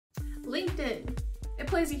LinkedIn. It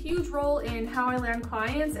plays a huge role in how I land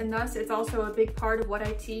clients, and thus it's also a big part of what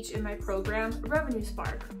I teach in my program, Revenue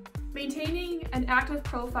Spark. Maintaining an active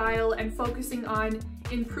profile and focusing on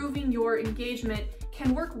improving your engagement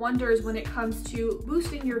can work wonders when it comes to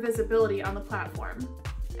boosting your visibility on the platform.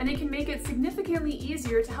 And it can make it significantly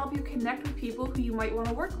easier to help you connect with people who you might want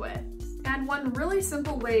to work with. And one really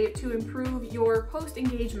simple way to improve your post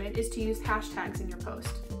engagement is to use hashtags in your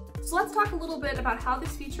post. So let's talk a little bit about how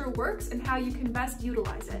this feature works and how you can best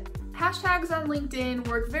utilize it. Hashtags on LinkedIn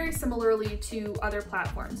work very similarly to other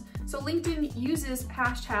platforms. So LinkedIn uses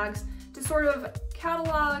hashtags to sort of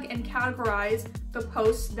catalog and categorize the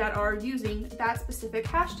posts that are using that specific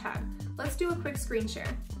hashtag. Let's do a quick screen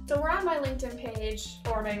share. So we're on my LinkedIn page,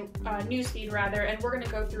 or my newsfeed rather, and we're going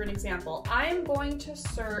to go through an example. I'm going to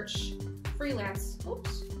search freelance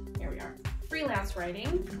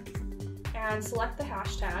writing, and select the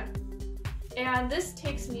hashtag. And this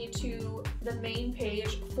takes me to the main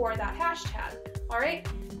page for that hashtag. All right,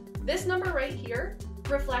 this number right here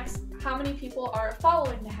reflects how many people are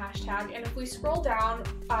following the hashtag. And if we scroll down,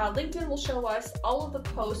 LinkedIn will show us all of the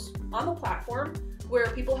posts on the platform where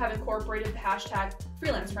people have incorporated the hashtag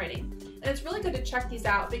freelance writing. And it's really good to check these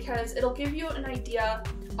out because it'll give you an idea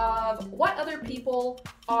of what other people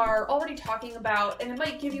are already talking about, and it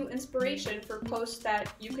might give you inspiration for posts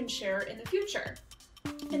that you can share in the future.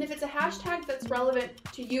 And if it's a hashtag that's relevant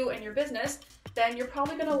to you and your business, then you're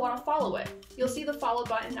probably going to want to follow it. You'll see the follow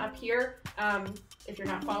button up here. If you're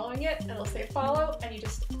not following it, it'll say follow, and you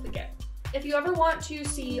just click it. If you ever want to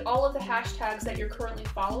see all of the hashtags that you're currently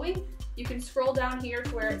following, you can scroll down here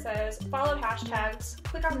to where it says followed hashtags,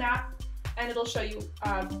 click on that, and it'll show you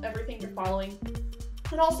everything you're following.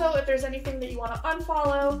 And also, if there's anything that you want to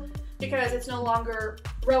unfollow because it's no longer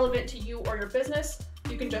relevant to you or your business,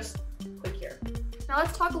 you can just click here. Now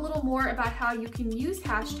let's talk a little more about how you can use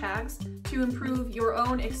hashtags to improve your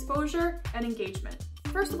own exposure and engagement.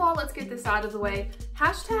 First of all, let's get this out of the way.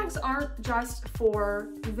 Hashtags aren't just for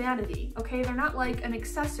vanity, okay? They're not like an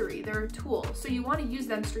accessory, they're a tool, so you want to use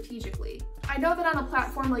them strategically. I know that on a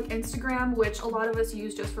platform like Instagram, which a lot of us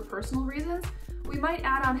use just for personal reasons, we might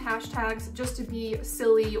add on hashtags just to be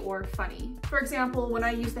silly or funny. For example, when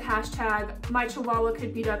I use the hashtag, my chihuahua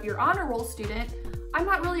could beat up your honor roll student, I'm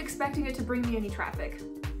not really expecting it to bring me any traffic.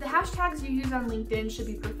 The hashtags you use on LinkedIn should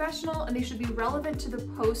be professional and they should be relevant to the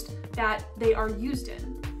post that they are used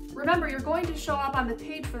in. Remember, you're going to show up on the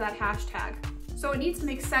page for that hashtag, so it needs to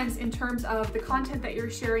make sense in terms of the content that you're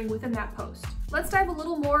sharing within that post. Let's dive a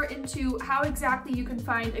little more into how exactly you can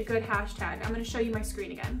find a good hashtag. I'm going to show you my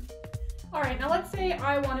screen again. All right, now let's say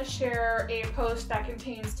I want to share a post that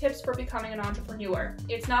contains tips for becoming an entrepreneur.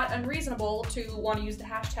 It's not unreasonable to want to use the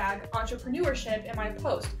hashtag entrepreneurship in my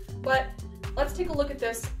post, but let's take a look at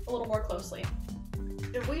this a little more closely.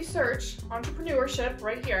 If we search entrepreneurship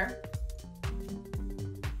right here,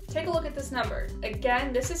 take a look at this number.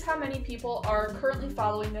 Again, this is how many people are currently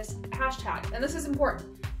following this hashtag, and this is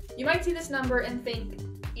important. You might see this number and think,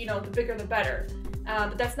 the bigger the better.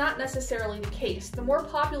 But that's not necessarily the case. The more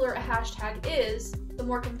popular a hashtag is, the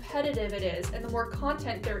more competitive it is, and the more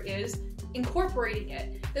content there is incorporating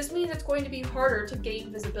it. This means it's going to be harder to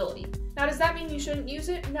gain visibility. Now, does that mean you shouldn't use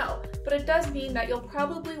it? No, but it does mean that you'll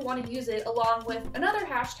probably want to use it along with another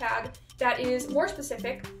hashtag that is more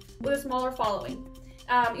specific with a smaller following.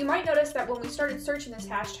 You might notice that when we started searching this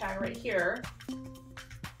hashtag right here,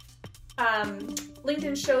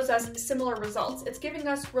 LinkedIn shows us similar results. It's giving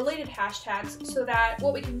us related hashtags so that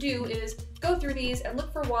what we can do is go through these and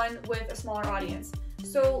look for one with a smaller audience.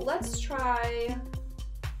 So let's try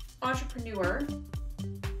entrepreneur,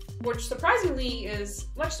 which surprisingly is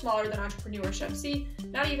much smaller than entrepreneurship. See,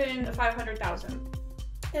 not even 500,000.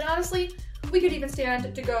 And honestly, we could even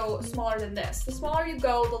stand to go smaller than this. The smaller you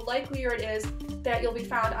go, the likelier it is that you'll be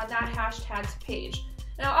found on that hashtag's page.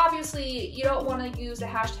 Now, obviously, you don't want to use a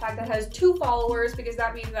hashtag that has 2 followers because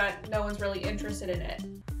that means that no one's really interested in it.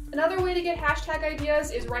 Another way to get hashtag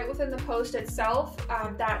ideas is right within the post itself.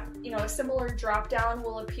 A similar drop-down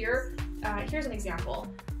will appear. Here's an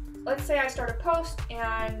example. Let's say I start a post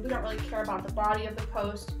and we don't really care about the body of the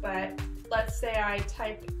post, but let's say I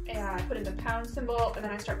put in the pound symbol and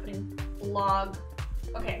then I start putting blog.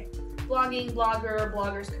 Okay, blogging, blogger,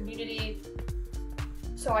 bloggers community.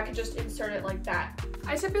 So I could just insert it like that.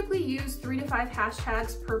 I typically use 3 to 5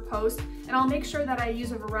 hashtags per post, and I'll make sure that I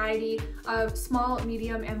use a variety of small,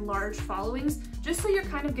 medium, and large followings, just so you're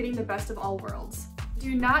kind of getting the best of all worlds.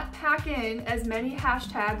 Do not pack in as many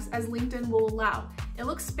hashtags as LinkedIn will allow. It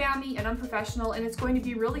looks spammy and unprofessional, and it's going to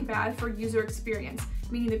be really bad for user experience,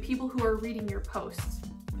 meaning the people who are reading your posts.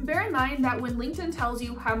 Bear in mind that when LinkedIn tells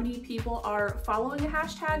you how many people are following a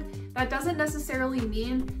hashtag, that doesn't necessarily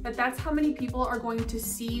mean that that's how many people are going to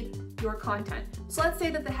see your content. So let's say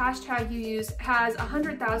that the hashtag you use has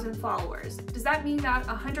 100,000 followers. Does that mean that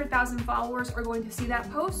 100,000 followers are going to see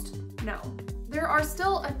that post? No. There are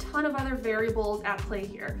still a ton of other variables at play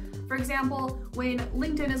here. For example, when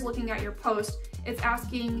LinkedIn is looking at your post, it's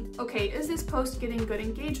asking, okay, is this post getting good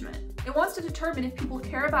engagement? It wants to determine if people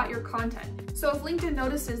care about your content. So if LinkedIn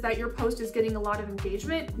notices that your post is getting a lot of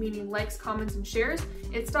engagement, meaning likes, comments, and shares,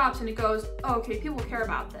 it stops and it goes, oh, okay, people care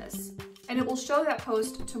about this. And it will show that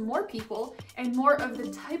post to more people and more of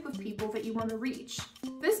the type of people that you want to reach.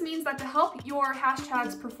 This means that to help your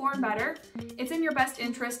hashtags perform better, it's in your best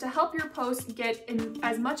interest to help your post get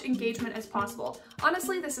as much engagement as possible.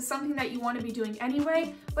 Honestly, this is something that you want to be doing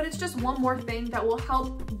anyway, but it's just one more thing that will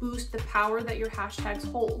help boost the power that your hashtags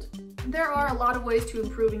hold. There are a lot of ways to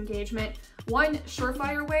improve engagement. One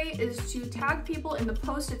surefire way is to tag people in the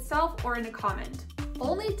post itself or in a comment.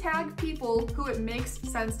 Only tag people who it makes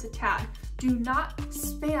sense to tag. Do not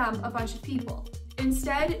spam a bunch of people.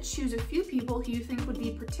 Instead, choose a few people who you think would be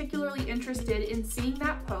particularly interested in seeing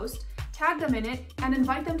that post, tag them in it, and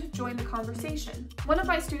invite them to join the conversation. One of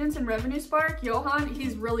my students in Revenue Spark, Johan,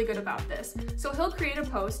 he's really good about this. So he'll create a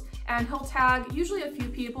post and he'll tag usually a few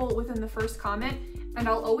people within the first comment, and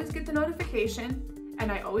I'll always get the notification,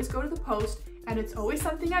 and I always go to the post, and it's always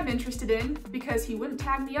something I'm interested in because he wouldn't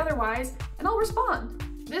tag me otherwise, and I'll respond.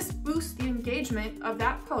 This boosts the engagement of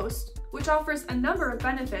that post, which offers a number of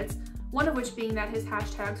benefits, one of which being that his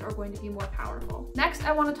hashtags are going to be more powerful. Next,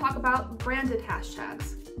 I want to talk about branded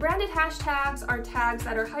hashtags. Branded hashtags are tags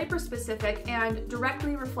that are hyper-specific and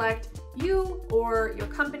directly reflect you or your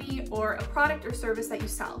company or a product or service that you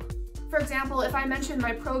sell. For example, if I mention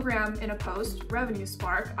my program in a post, Revenue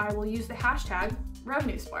Spark, I will use the hashtag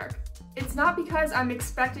Revenue Spark. It's not because I'm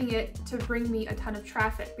expecting it to bring me a ton of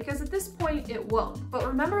traffic, because at this point it won't. But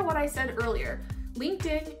remember what I said earlier,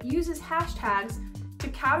 LinkedIn uses hashtags to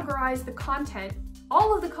categorize the content,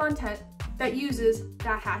 all of the content that uses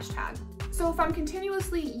that hashtag. So if I'm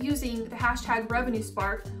continuously using the hashtag Revenue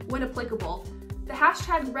Spark when applicable, the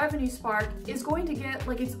hashtag Revenue Spark is going to get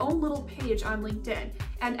like its own little page on LinkedIn.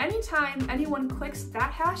 And anytime anyone clicks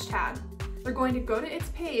that hashtag, they're going to go to its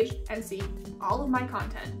page and see all of my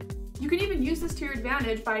content. You can even use this to your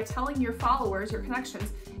advantage by telling your followers, your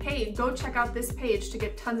connections, hey, go check out this page to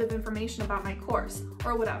get tons of information about my course,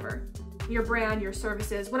 or whatever. Your brand, your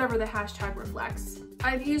services, whatever the hashtag reflects.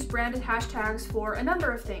 I've used branded hashtags for a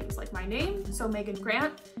number of things, like my name, so Megan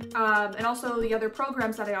Grant, and also the other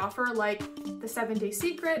programs that I offer, like the 7-Day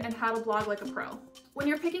Secret and How to Blog Like a Pro. When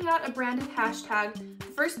you're picking out a branded hashtag, the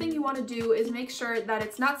first thing you want to do is make sure that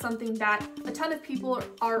it's not something that a ton of people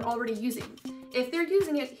are already using. If they're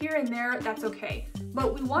using it here and there, that's okay.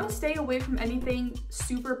 But we want to stay away from anything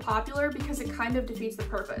super popular because it kind of defeats the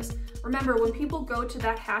purpose. Remember, when people go to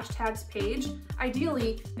that hashtag's page,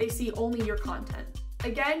 ideally, they see only your content.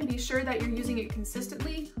 Again, be sure that you're using it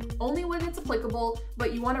consistently, only when it's applicable,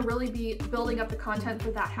 but you want to really be building up the content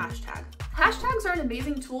for that hashtag. Hashtags are an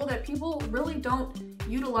amazing tool that people really don't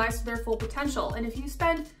utilize to their full potential, and if you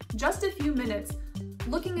spend just a few minutes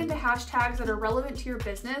looking into hashtags that are relevant to your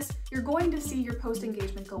business, you're going to see your post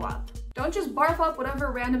engagement go up. Don't just barf up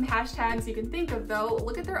whatever random hashtags you can think of though.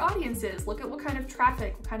 Look at their audiences, look at what kind of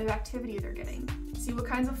traffic, what kind of activity they're getting. See what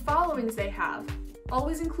kinds of followings they have.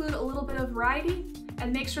 Always include a little bit of variety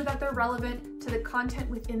and make sure that they're relevant to the content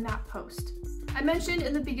within that post. I mentioned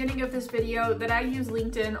in the beginning of this video that I use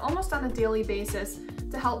LinkedIn almost on a daily basis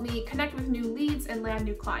to help me connect with new leads and land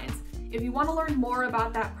new clients. If you want to learn more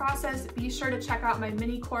about that process, be sure to check out my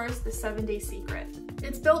mini course, The 7-Day Secret.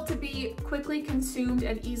 It's built to be quickly consumed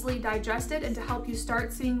and easily digested and to help you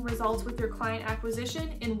start seeing results with your client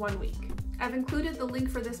acquisition in 1 week. I've included the link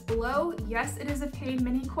for this below. Yes, it is a paid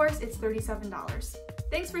mini course, it's $37.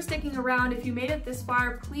 Thanks for sticking around. If you made it this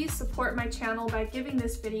far, please support my channel by giving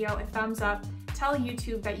this video a thumbs up. Tell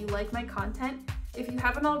YouTube that you like my content. If you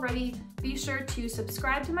haven't already, be sure to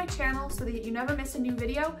subscribe to my channel so that you never miss a new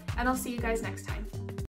video, and I'll see you guys next time.